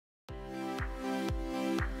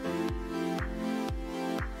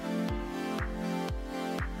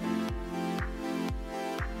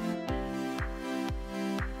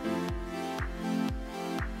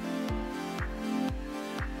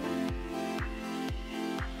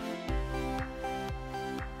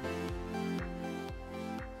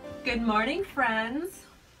Good morning, friends.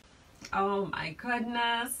 Oh my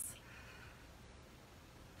goodness.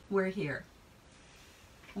 We're here.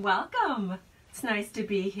 Welcome. It's nice to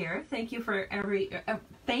be here. Thank you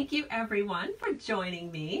everyone for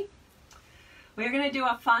joining me. We're going to do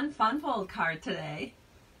a fun fold card today.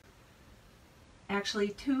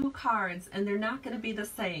 Actually, 2 cards, and they're not going to be the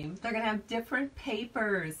same. They're going to have different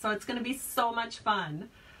papers, so it's going to be so much fun.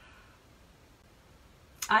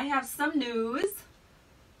 I have some news.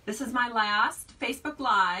 This is my last Facebook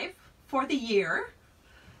Live for the year.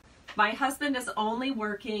 My husband is only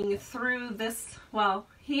working through this, well,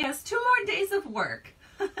 he has 2 more days of work,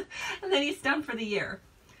 and then he's done for the year.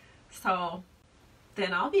 So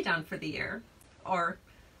then I'll be done for the year. Or,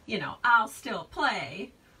 you know, I'll still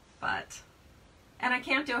play, but, and I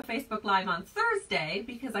can't do a Facebook Live on Thursday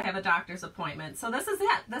because I have a doctor's appointment. So this is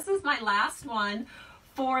it. This is my last one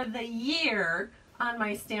for the year on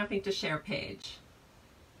my Stamping to Share page.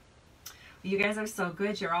 You guys are so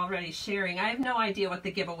good. You're already sharing. I have no idea what the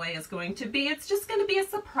giveaway is going to be. It's just going to be a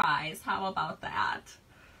surprise. How about that?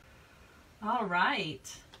 All right.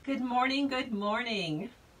 Good morning. Good morning.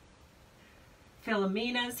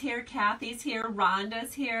 Philomena's here. Kathy's here.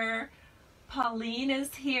 Rhonda's here. Pauline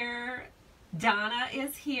is here. Donna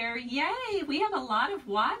is here. Yay! We have a lot of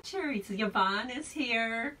watchers. Yvonne is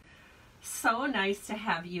here. So nice to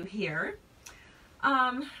have you here.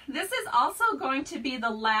 This is also going to be the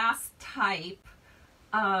last type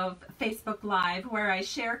of Facebook Live where I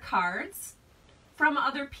share cards from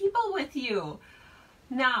other people with you.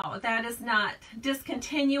 Now, that is not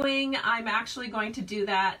discontinuing. I'm actually going to do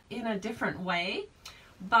that in a different way.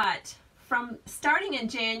 But from starting in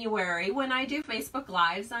January, when I do Facebook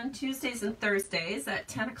Lives on Tuesdays and Thursdays at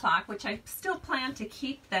 10 o'clock, which I still plan to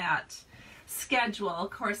keep that schedule. Of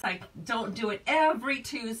course, I don't do it every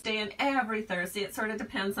Tuesday and every Thursday. It sort of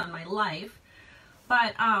depends on my life.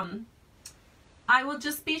 But I will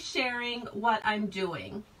just be sharing what I'm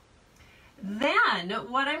doing. Then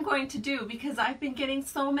what I'm going to do, because I've been getting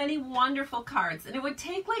so many wonderful cards, and it would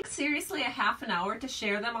take like seriously a half an hour to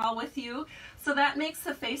share them all with you. So that makes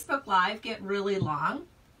the Facebook Live get really long.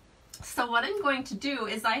 So what I'm going to do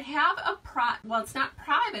is I have a well, it's not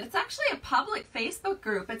private, it's actually a public Facebook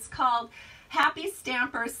group. It's called Happy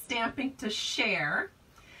Stampers Stamping to Share.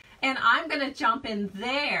 And I'm going to jump in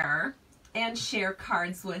there and share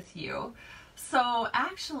cards with you. So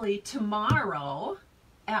actually tomorrow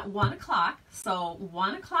at 1 o'clock, so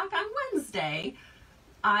 1 o'clock on Wednesday,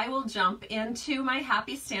 I will jump into my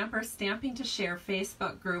Happy Stampers Stamping to Share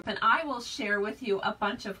Facebook group, and I will share with you a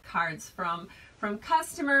bunch of cards from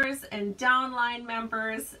customers and downline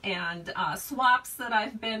members and swaps that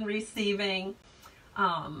I've been receiving.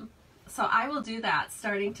 So I will do that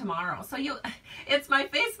starting tomorrow. So it's my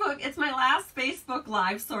last Facebook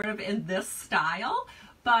Live sort of in this style,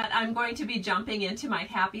 but I'm going to be jumping into my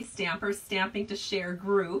Happy Stampers Stamping to Share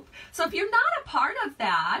group. So if you're not a part of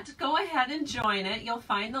that, go ahead and join it. You'll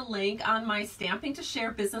find the link on my Stamping to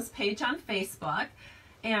Share business page on Facebook,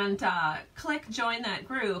 and click join that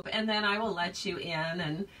group, and then I will let you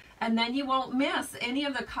in, and then you won't miss any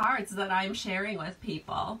of the cards that I'm sharing with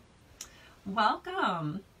people.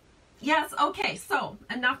 Welcome. Yes, okay, so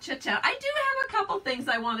enough chit chat. I do have a couple things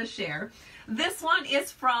I want to share. This one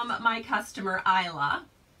is from my customer Isla.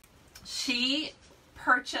 She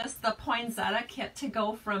purchased the poinsettia kit to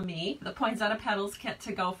go from me, the poinsettia petals kit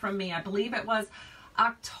to go from me. I believe it was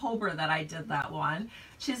October that I did that one.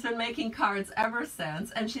 She's been making cards ever since,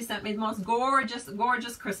 and she sent me the most gorgeous,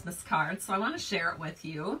 gorgeous Christmas cards, so I want to share it with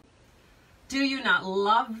you. Do you not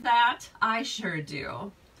love that? I sure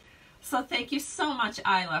do. So thank you so much,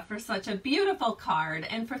 Isla, for such a beautiful card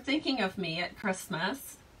and for thinking of me at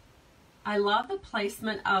Christmas. I love the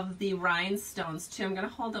placement of the rhinestones too. I'm going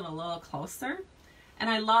to hold it a little closer. And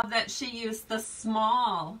I love that she used the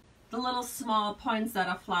little small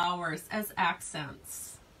poinsettia flowers as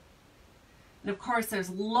accents. And of course there's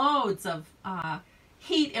loads of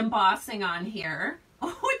heat embossing on here,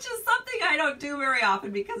 which is something I don't do very often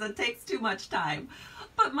because it takes too much time.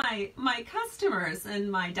 But my customers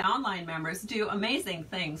and my downline members do amazing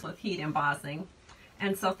things with heat embossing.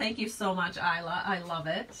 And so thank you so much, Isla. I love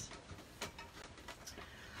it.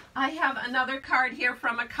 I have another card here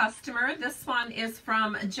from a customer. This one is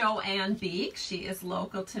from Joanne Beek. She is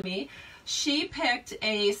local to me. She picked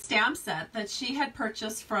a stamp set that she had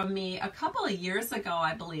purchased from me a couple of years ago,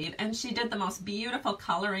 I believe, and she did the most beautiful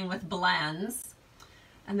coloring with blends.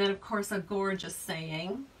 And then, of course, a gorgeous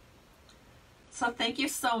saying. So thank you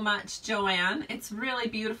so much, Joanne. It's really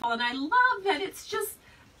beautiful, and I love that it's just,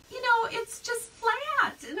 you know, it's just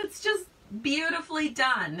flat, and it's just beautifully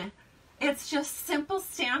done. It's just simple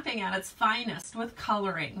stamping at its finest with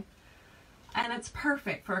coloring. and it's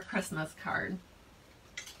perfect for a Christmas card.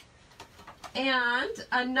 And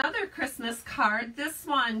another Christmas card, this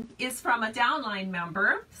one is from a downline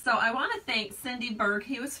member. So I want to thank Cindy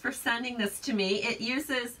Berghuse for sending this to me. It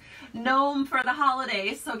uses gnome for the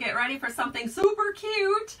holidays, so get ready for something super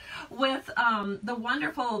cute with the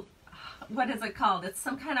wonderful, what is it called? It's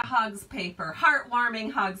some kind of hugs paper,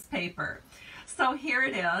 heartwarming hugs paper. So here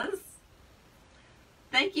it is.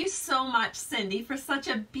 Thank you so much, Cindy, for such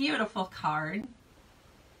a beautiful card.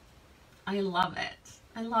 I love it.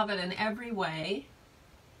 I love it in every way.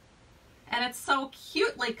 And it's so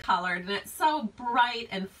cutely colored, and it's so bright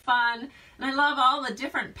and fun. And I love all the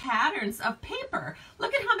different patterns of paper.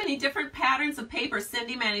 Look at how many different patterns of paper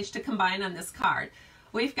Cindy managed to combine on this card.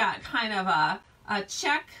 We've got kind of a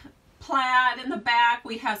check plaid in the back.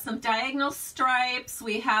 We have some diagonal stripes.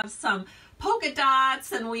 We have some polka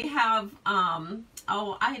dots, and we have,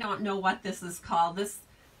 oh, I don't know what this is called.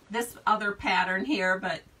 This other pattern here,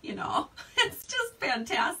 but you know, it's just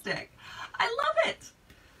fantastic. I love it.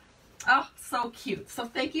 Oh, so cute. So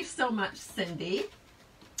thank you so much, Cindy.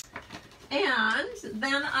 And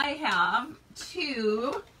then I have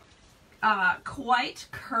two quite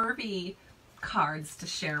curvy cards to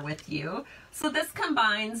share with you. So this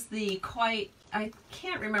combines the quite, I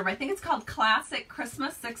can't remember, I think it's called Classic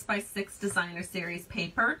Christmas 6x6 Designer Series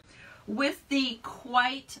paper with the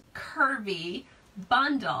quite curvy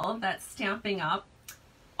bundle that's Stampin' Up!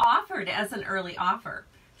 Offered as an early offer.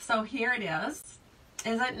 So here it is.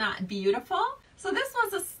 Is it not beautiful? So this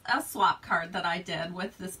was a swap card that I did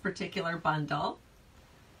with this particular bundle.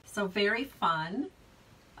 So very fun.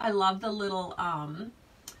 I love the little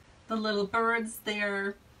birds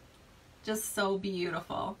there. Just so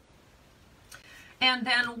beautiful. And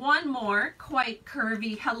then one more quite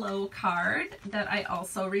curvy hello card that I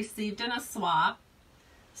also received in a swap.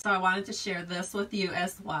 So I wanted to share this with you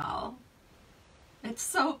as well. It's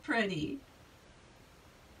so pretty.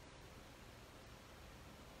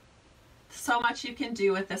 So much you can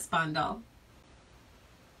do with this bundle.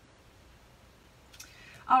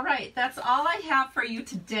 All right, that's all I have for you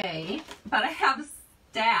today, but I have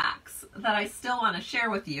stacks that I still want to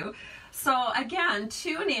share with you. So again,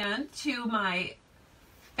 tune in to my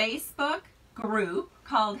Facebook group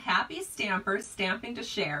called Happy Stampers, Stamping to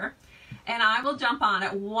Share. And I will jump on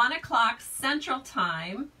at 1 o'clock Central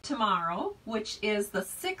Time tomorrow, which is the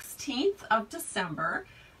 16th of December.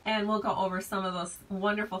 And we'll go over some of those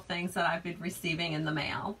wonderful things that I've been receiving in the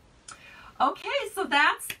mail. Okay, so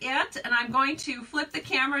that's it. And I'm going to flip the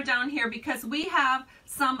camera down here because we have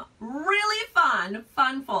some really fun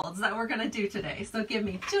folds that we're going to do today. So give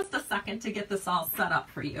me just a second to get this all set up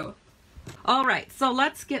for you. All right, so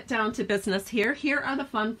let's get down to business here. Here are the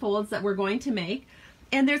fun folds that we're going to make.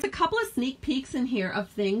 And there's a couple of sneak peeks in here of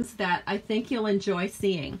things that I think you'll enjoy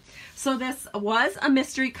seeing. So this was a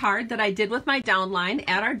mystery card that I did with my downline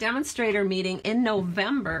at our demonstrator meeting in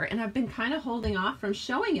November, and I've been kind of holding off from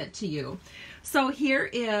showing it to you. So here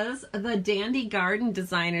is the Dandy Garden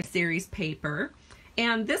Designer Series paper,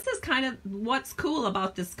 and this is kind of what's cool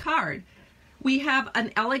about this card. We have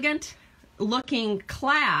an elegant looking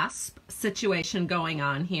clasp situation going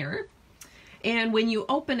on here, and when you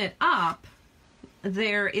open it up,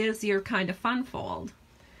 there is your kind of fun fold.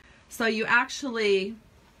 So you actually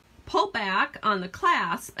pull back on the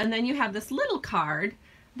clasp, and then you have this little card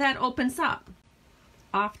that opens up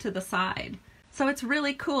off to the side. So it's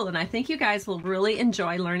really cool, and I think you guys will really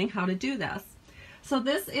enjoy learning how to do this. So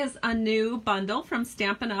this is a new bundle from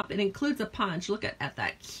Stampin' Up! It includes a punch. Look at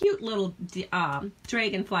that cute little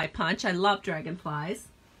dragonfly punch. I love dragonflies.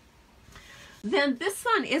 Then this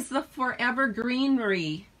one is the Forever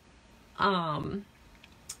Greenery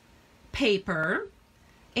paper,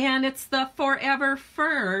 and it's the Forever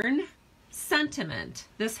Fern sentiment.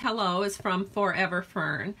 This hello is from Forever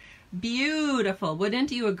Fern. Beautiful,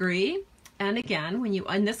 wouldn't you agree? And again,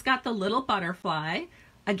 and this got the little butterfly.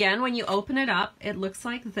 Again, when you open it up, it looks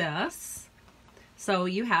like this. So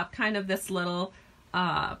you have kind of this little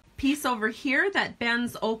piece over here that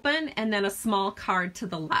bends open, and then a small card to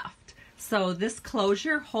the left. So this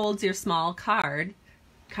closure holds your small card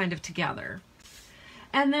kind of together.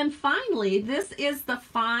 And then finally, this is the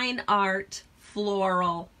Fine Art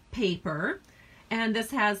Floral paper. And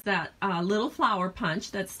this has that little flower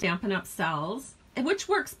punch that Stampin' Up! Sells, which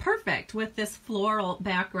works perfect with this floral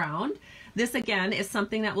background. This again is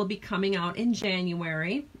something that will be coming out in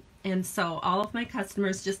January. And so all of my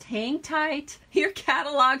customers, just hang tight. Your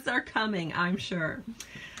catalogs are coming, I'm sure.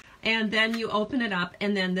 And then you open it up,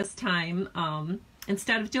 and then this time,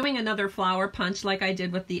 instead of doing another flower punch like I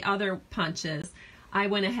did with the other punches, I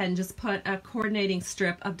went ahead and just put a coordinating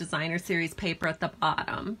strip of Designer Series paper at the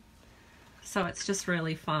bottom. So it's just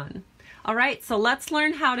really fun. All right, so let's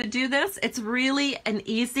learn how to do this. It's really an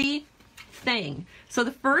easy thing. So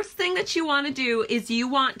the first thing that you want to do is you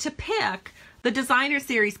want to pick the designer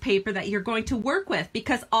series paper that you're going to work with,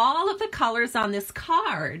 because all of the colors on this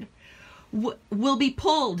card will be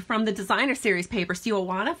pulled from the designer series paper. So you'll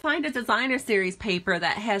want to find a designer series paper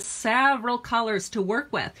that has several colors to work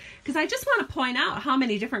with, because I just want to point out how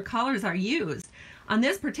many different colors are used. On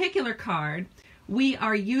this particular card, we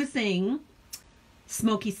are using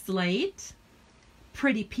Smoky Slate,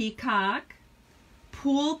 Pretty Peacock,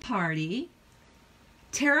 Pool Party,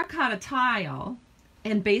 Terracotta Tile,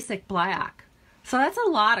 and Basic Black. So that's a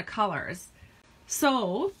lot of colors.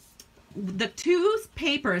 So the two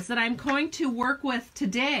papers that I'm going to work with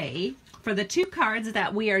today for the two cards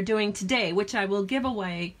that we are doing today, which I will give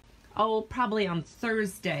away, probably on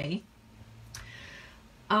Thursday.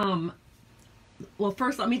 Well,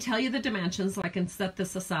 first let me tell you the dimensions so I can set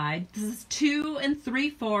this aside. This is 2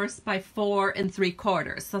 3/4 by 4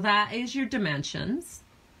 3/4. So that is your dimensions.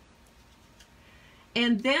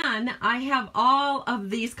 And then I have all of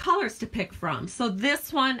these colors to pick from. So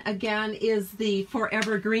this one, again, is the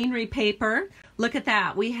Forever Greenery paper. Look at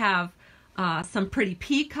that. We have some Pretty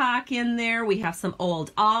Peacock in there. We have some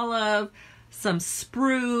Old Olive, some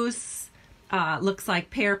Spruce, looks like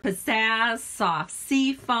Pear Pizzazz, Soft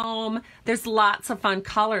Sea Foam. There's lots of fun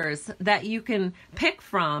colors that you can pick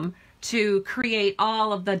from to create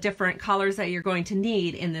all of the different colors that you're going to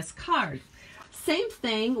need in this card. Same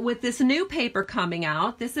thing with this new paper coming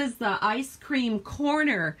out. This is the Ice Cream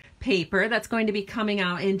Corner paper that's going to be coming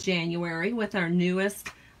out in January with our newest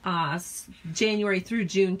January through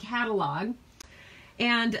June catalog.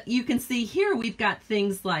 And you can see here we've got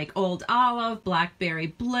things like Old Olive, Blackberry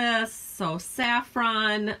Bliss, so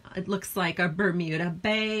Saffron, it looks like a Bermuda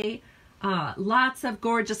Bay, lots of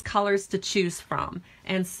gorgeous colors to choose from.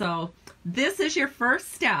 And so this is your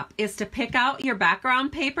first step, is to pick out your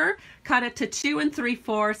background paper, cut it to 2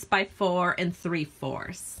 3/4 by 4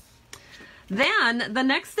 3/4. Then the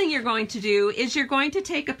next thing you're going to do is you're going to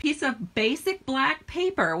take a piece of basic black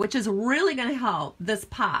paper, which is really going to help this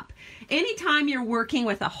pop. Anytime you're working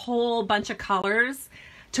with a whole bunch of colors,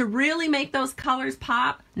 to really make those colors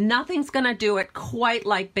pop, nothing's going to do it quite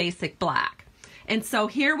like basic black. And so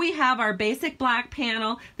here we have our basic black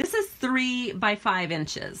panel. This is 3 by 5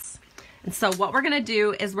 inches. And so what we're going to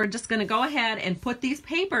do is we're just going to go ahead and put these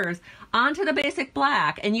papers onto the basic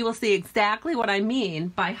black, and you will see exactly what I mean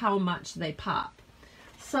by how much they pop.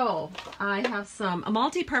 So I have some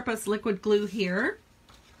multi-purpose liquid glue here.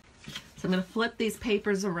 So I'm going to flip these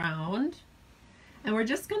papers around, and we're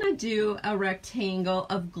just going to do a rectangle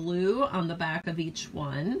of glue on the back of each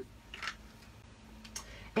one.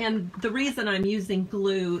 And the reason I'm using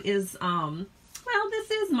glue is, well,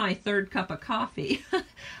 this is my 3rd cup of coffee.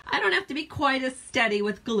 I don't have to be quite as steady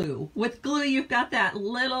with glue. With glue, you've got that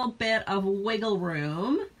little bit of wiggle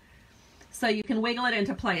room, so you can wiggle it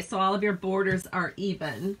into place so all of your borders are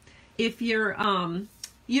even. If you're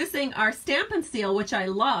using our Stamp and Seal, which I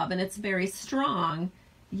love, and it's very strong,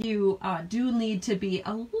 you do need to be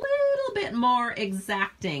a little bit more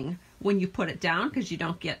exacting when you put it down, because you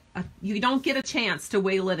don't get a chance to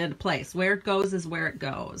wiggle it into place. Where it goes is where it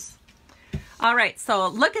goes. All right, so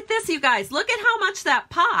look at this, you guys. Look at how much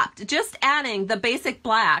that popped, just adding the basic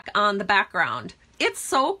black on the background. It's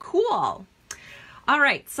so cool. All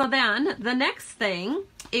right, so then the next thing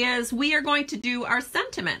is we are going to do our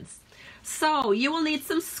sentiments. So you will need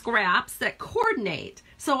some scraps that coordinate.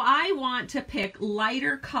 So I want to pick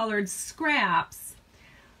lighter colored scraps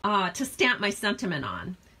to stamp my sentiment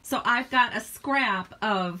on. So I've got a scrap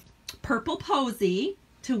of Purple Posy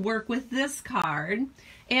to work with this card.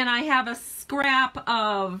 And I have a scrap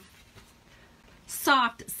of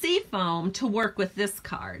Soft Sea Foam to work with this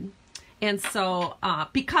card. And so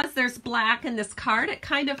because there's black in this card, it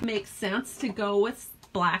kind of makes sense to go with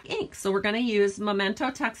black ink. So we're going to use Memento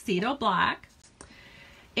Tuxedo Black.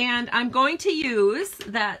 And I'm going to use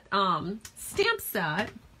that stamp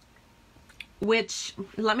set, which,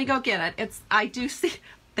 let me go get it. I do see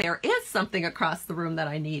there is something across the room that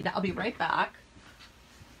I need. I'll be right back.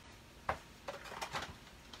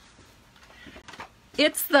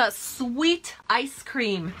 It's the Sweet Ice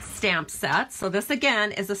Cream stamp set. So this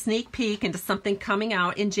again is a sneak peek into something coming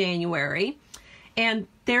out in January. And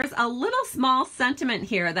there's a little small sentiment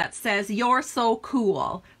here that says, "You're so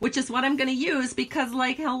cool," which is what I'm going to use because,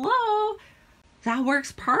 like, hello, that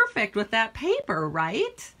works perfect with that paper,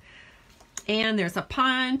 right? And there's a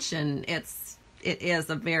punch, and it is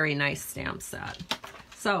a very nice stamp set.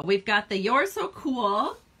 So we've got the "You're so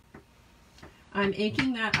cool." I'm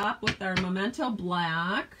inking that up with our Memento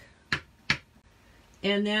Black.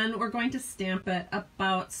 And then we're going to stamp it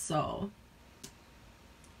about so.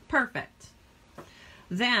 Perfect.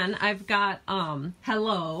 Then I've got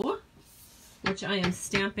hello, which I am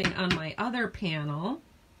stamping on my other panel.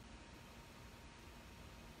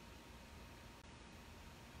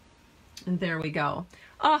 And there we go.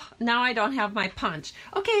 Oh, now I don't have my punch.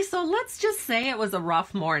 Okay, so let's just say it was a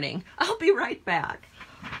rough morning. I'll be right back.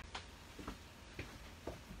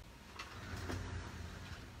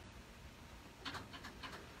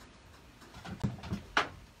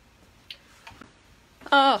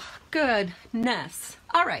 Oh, goodness.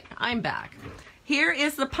 All right, I'm back. Here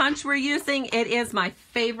is the punch we're using. It is my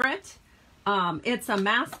favorite. It's a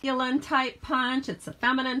masculine type punch. It's a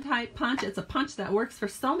feminine type punch. It's a punch that works for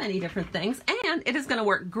so many different things, and it is going to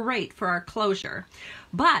work great for our closure.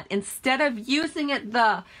 But instead of using it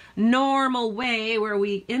the normal way where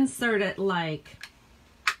we insert it like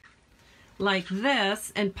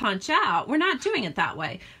this and punch out, we're not doing it that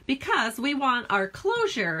way because we want our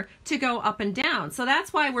closure to go up and down. So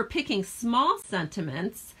that's why we're picking small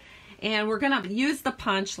sentiments, and we're going to use the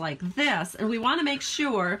punch like this, and we want to make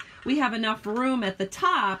sure we have enough room at the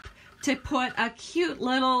top to put a cute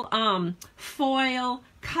little foil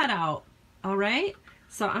cutout. All right,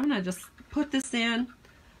 so I'm going to just put this in.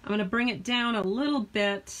 I'm going to bring it down a little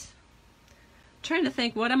bit. I'm trying to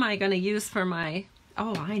think, what am I going to use for my...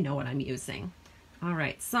 Oh, I know what I'm using. All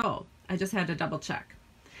right, so I just had to double check.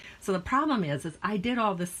 So the problem is I did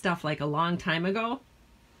all this stuff like a long time ago,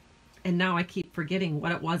 and now I keep forgetting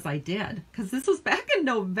what it was I did, because this was back in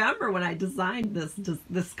November when I designed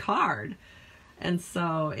this card. And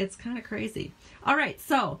so it's kind of crazy. All right,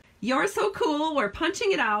 so You're So Cool, we're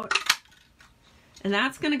punching it out, and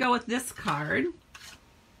that's going to go with this card.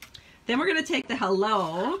 Then we're going to take the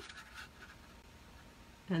hello.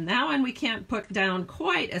 And that one we can't put down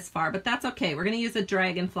quite as far, but that's okay. We're going to use a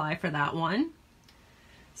dragonfly for that one.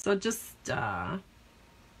 So just, hold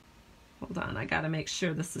on, I got to make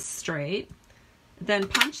sure this is straight. Then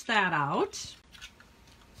punch that out.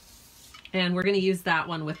 And we're going to use that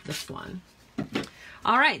one with this one.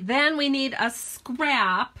 All right, then we need a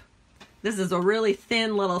scrap. This is a really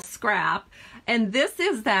thin little scrap. And this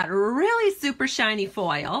is that really super shiny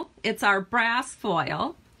foil. It's our brass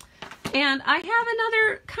foil. And I have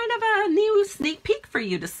another kind of a new sneak peek for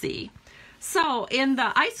you to see. So in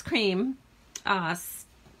the ice cream, I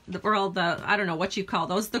don't know what you call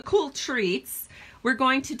those, the cool treats, we're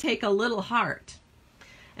going to take a little heart.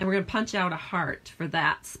 And we're going to punch out a heart for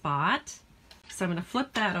that spot. So I'm going to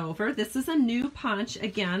flip that over. This is a new punch.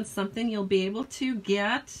 Again, something you'll be able to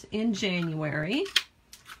get in January.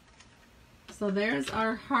 So there's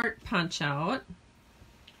our heart punch out.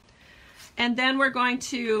 And then we're going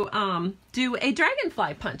to do a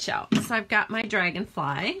dragonfly punch out. So I've got my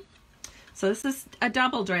dragonfly. So this is a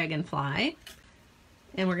double dragonfly.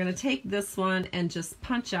 And we're going to take this one and just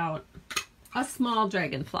punch out a small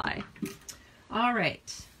dragonfly. All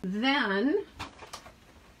right. Then,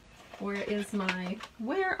 where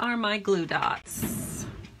are my glue dots?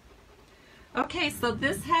 Okay, so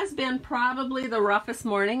this has been probably the roughest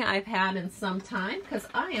morning I've had in some time because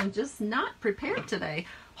I am just not prepared today.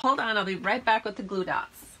 Hold on, I'll be right back with the glue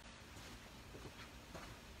dots.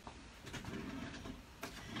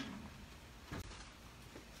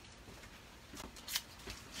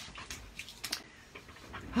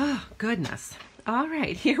 Oh, goodness. All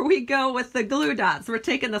right, here we go with the glue dots. We're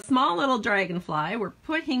taking the small little dragonfly, we're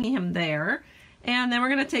putting him there, and then we're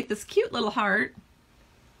going to take this cute little heart.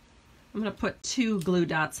 I'm going to put 2 glue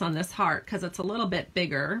dots on this heart because it's a little bit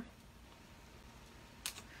bigger.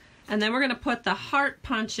 And then we're going to put the heart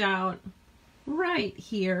punch out right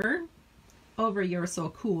here over You're So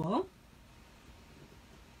Cool.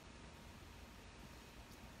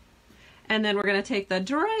 And then we're going to take the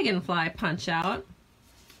dragonfly punch out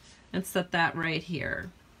and set that right here.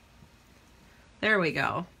 There we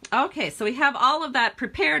go. Okay, so we have all of that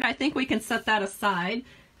prepared. I think we can set that aside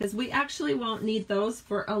because we actually won't need those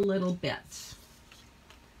for a little bit.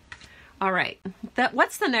 All right,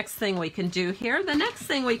 what's the next thing we can do here? The next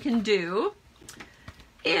thing we can do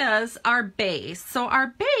is our base. So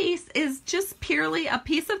our base is just purely a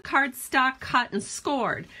piece of cardstock cut and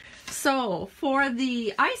scored. So for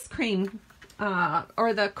the ice cream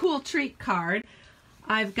or the cool treat card,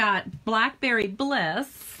 I've got Blackberry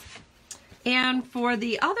Bliss. And for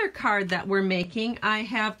the other card that we're making, I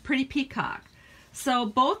have Pretty Peacock. So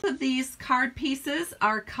both of these card pieces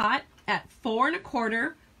are cut at 4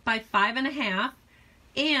 1/4 by 5 1/2,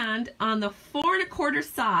 and on the 4 1/4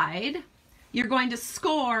 side, you're going to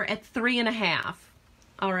score at 3 1/2.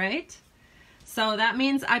 All right? So that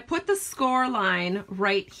means I put the score line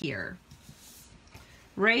right here.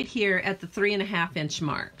 right here at the 3.5 inch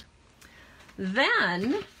mark.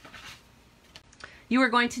 Then you are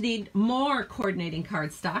going to need more coordinating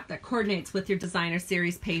cardstock that coordinates with your designer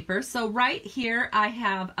series paper. So right here I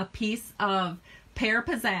have a piece of Pear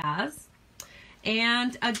Pizzazz,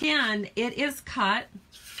 and again it is cut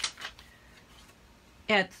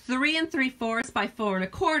at 3 3/4 by 4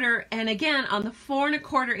 1/4, and again on the 4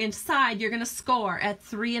 1/4 inch side you're going to score at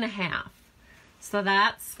 3.5. So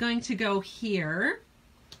that's going to go here.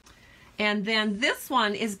 And then this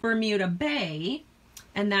one is Bermuda Bay,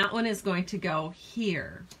 and that one is going to go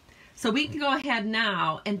here. So we can go ahead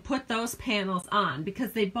now and put those panels on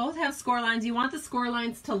because they both have score lines. You want the score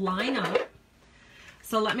lines to line up.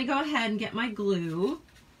 So let me go ahead and get my glue.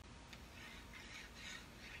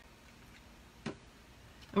 And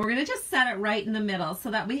we're going to just set it right in the middle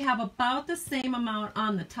so that we have about the same amount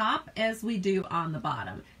on the top as we do on the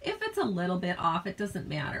bottom. If it's a little bit off, it doesn't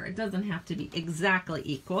matter. It doesn't have to be exactly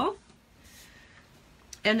equal.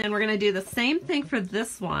 And then we're going to do the same thing for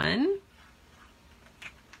this one.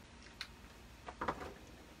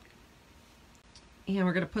 And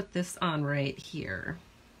we're going to put this on right here.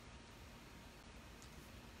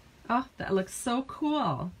 Oh, that looks so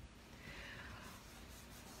cool.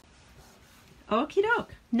 Okie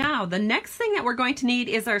doke. Now, the next thing that we're going to need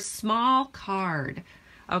is our small card.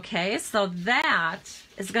 Okay, so that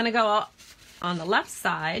is going to go on the left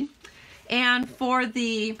side. And for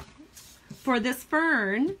this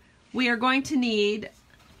fern, we are going to need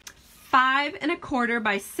 5 1/4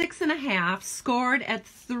 by 6 1/2 scored at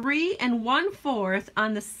 3 1/4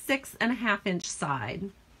 on the 6.5 inch side.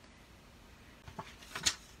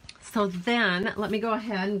 So then let me go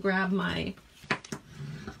ahead and grab my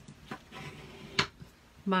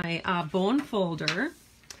bone folder,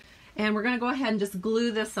 and we're going to go ahead and just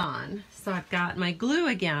glue this on. So I've got my glue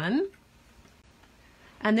again.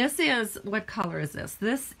 And this is, what color is this?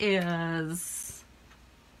 This is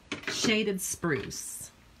Shaded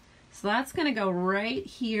Spruce. So that's going to go right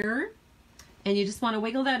here. And you just want to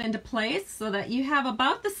wiggle that into place so that you have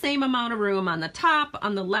about the same amount of room on the top,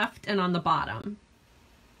 on the left, and on the bottom.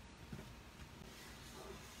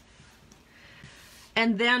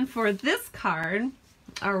 And then for this card,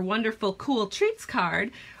 our wonderful Cool Treats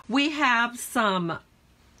card, we have some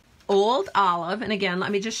Old Olive. And again,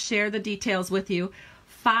 let me just share the details with you.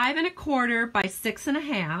 5 1/4 by 6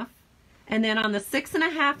 1/2, and then on the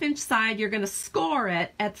 6.5 inch side you're going to score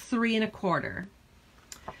it at 3 1/4.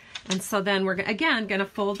 And so then we're again going to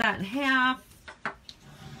fold that in half.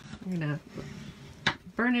 We're going to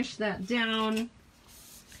burnish that down,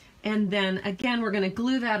 and then again we're going to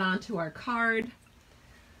glue that onto our card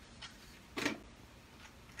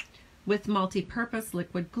with multi-purpose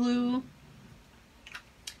liquid glue.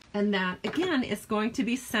 And that again is going to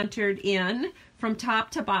be centered in from top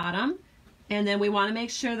to bottom, and then we want to make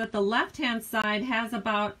sure that the left hand side has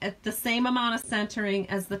about the same amount of centering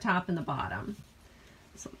as the top and the bottom.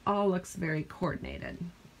 So it all looks very coordinated.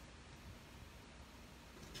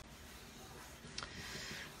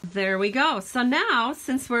 There we go. So now,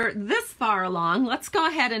 since we're this far along, let's go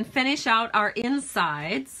ahead and finish out our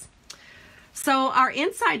insides. So our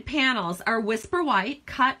inside panels are Whisper White,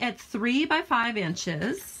 cut at 3 by 5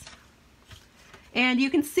 inches. And you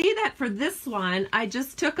can see that for this one, I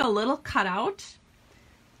just took a little cutout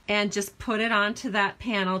and just put it onto that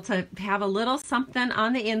panel to have a little something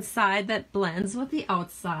on the inside that blends with the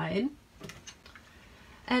outside.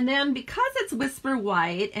 And then because it's Whisper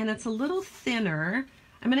White and it's a little thinner,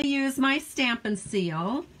 I'm going to use my Stampin'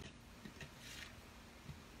 Seal.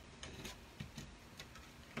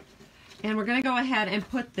 And we're going to go ahead and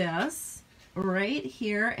put this right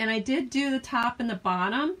here. And I did do the top and the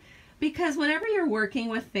bottom, because whenever you're working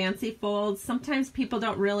with fancy folds, sometimes people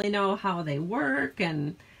don't really know how they work,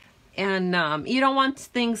 and you don't want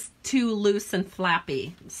things too loose and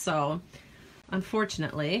flappy. So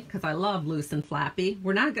unfortunately, because I love loose and flappy,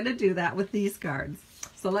 we're not going to do that with these cards.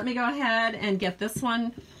 So let me go ahead and get this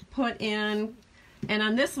one put in. And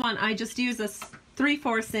on this one, I just use a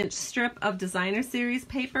 3/4 inch strip of designer series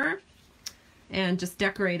paper and just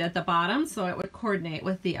decorate at the bottom so it would coordinate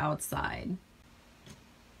with the outside.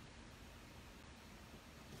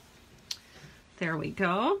 There we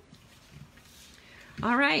go.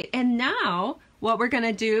 All right, and now what we're going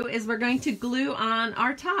to do is we're going to glue on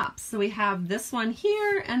our tops. So we have this one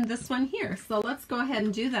here and this one here. So let's go ahead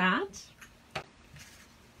and do that.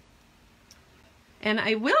 And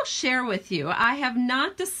I will share with you, I have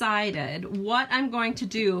not decided what I'm going to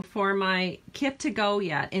do for my kit to go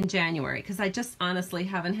yet in January, because I just honestly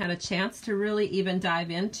haven't had a chance to really even dive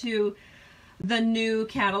into the new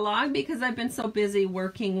catalog because I've been so busy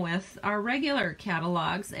working with our regular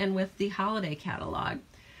catalogs and with the holiday catalog.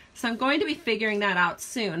 So I'm going to be figuring that out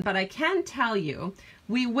soon, but I can tell you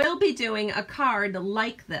we will be doing a card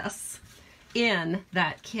like this in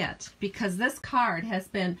that kit because this card has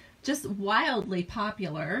been just wildly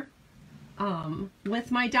popular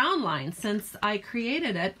with my downline since I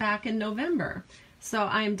created it back in November. So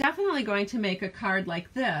I'm definitely going to make a card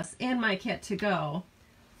like this in my kit to go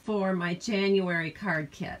for my January card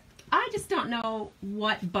kit. I just don't know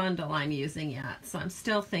what bundle I'm using yet, so I'm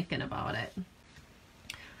still thinking about it.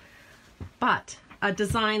 But a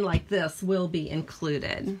design like this will be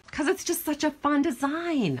included because it's just such a fun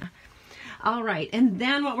design. All right, and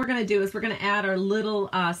then what we're going to do is we're going to add our little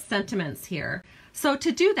sentiments here. So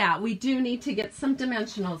to do that, we do need to get some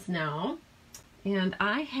dimensionals now, and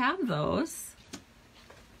I have those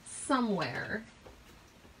somewhere.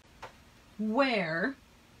 Where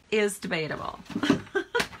is debatable.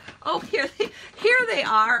 Oh, here they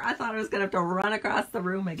are. I thought I was going to have to run across the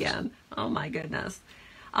room again. Oh my goodness.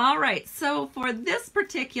 All right, so for this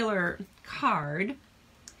particular card,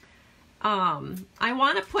 I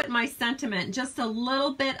want to put my sentiment just a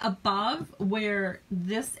little bit above where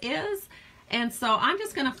this is. And so I'm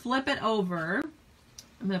just going to flip it over.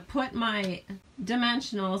 I'm going to put my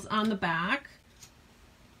dimensionals on the back.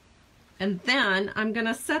 And then I'm going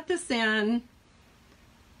to set this in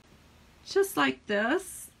just like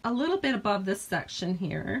this, a little bit above this section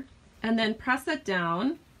here. And then press it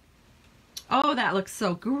down. Oh, that looks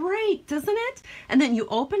so great, doesn't it? And then you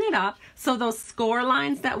open it up. So those score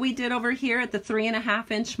lines that we did over here at the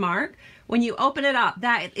 3.5 inch mark, when you open it up,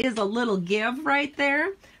 that is a little give right there.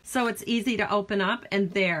 So it's easy to open up,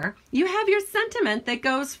 and there you have your sentiment that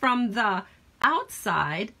goes from the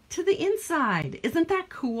outside to the inside. Isn't that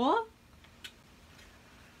cool?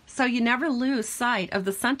 So you never lose sight of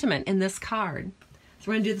the sentiment in this card. So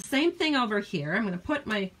we're going to do the same thing over here. I'm going to put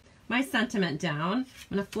my sentiment down.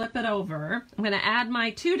 I'm going to flip it over. I'm going to add my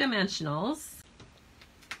 2 dimensionals.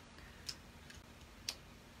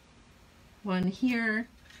 One here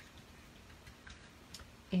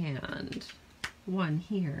and one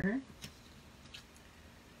here.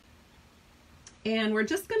 And we're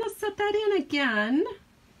just going to set that in again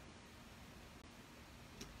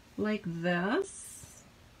like this.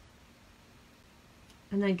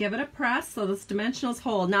 And then give it a press so this dimensionals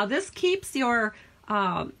hold. Now this keeps your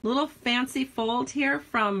little fancy fold here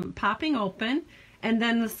from popping open, and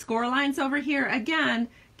then the score lines over here again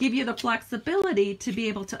give you the flexibility to be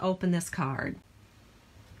able to open this card.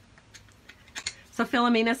 So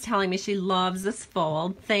Philomena's telling me she loves this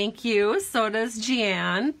fold. Thank you. So does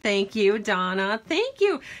Jeanne. Thank you, Donna. Thank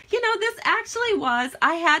you. You know, this actually was,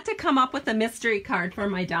 I had to come up with a mystery card for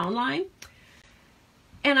my downline.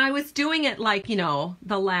 And I was doing it like, you know,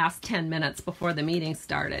 the last 10 minutes before the meeting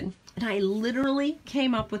started. And I literally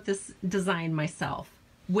came up with this design myself,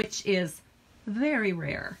 which is very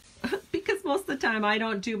rare because most of the time I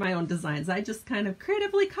don't do my own designs. I just kind of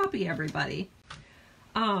creatively copy everybody.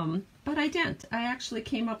 But I didn't. I actually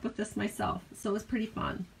came up with this myself, so it was pretty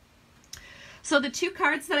fun. So the 2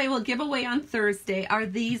 cards that I will give away on Thursday are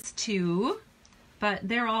these 2, but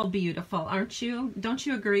they're all beautiful, aren't you? Don't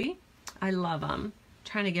you agree? I love them.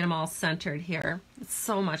 Trying to get them all centered here. It's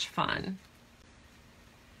so much fun.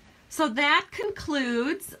 So that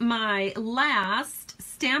concludes my last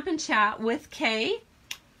Stamp and Chat with Kay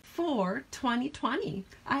for 2020.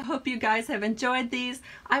 I hope you guys have enjoyed these.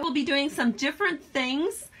 I will be doing some different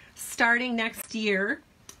things starting next year.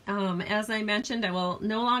 As I mentioned, I will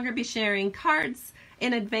no longer be sharing cards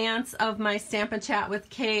in advance of my Stamp and Chat with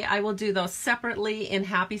Kay. I will do those separately in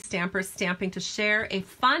Happy Stampers Stamping to Share, a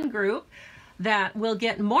fun group that will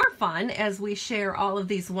get more fun as we share all of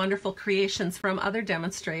these wonderful creations from other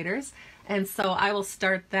demonstrators. And so I will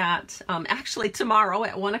start that actually tomorrow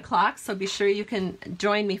at 1 o'clock, so be sure you can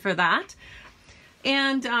join me for that.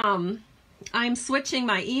 And I'm switching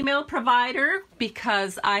my email provider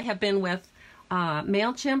because I have been with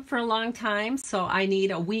MailChimp for a long time, so I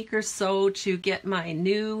need a week or so to get my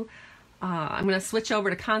new I'm going to switch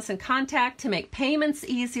over to Constant Contact to make payments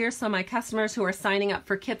easier, so my customers who are signing up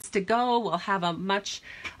for Kits to Go will have a much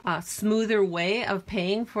smoother way of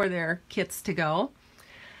paying for their Kits to Go.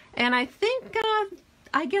 And I think,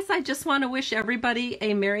 I guess I just want to wish everybody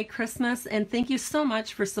a Merry Christmas, and thank you so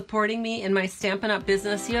much for supporting me in my Stampin' Up!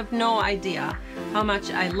 Business. You have no idea how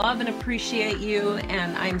much I love and appreciate you,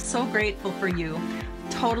 and I'm so grateful for you.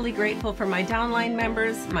 Totally grateful for my downline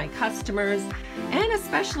members, my customers, and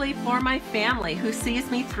especially for my family who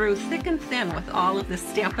sees me through thick and thin with all of this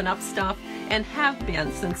Stampin' Up! Stuff and have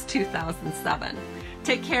been since 2007.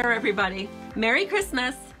 Take care, everybody. Merry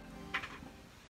Christmas.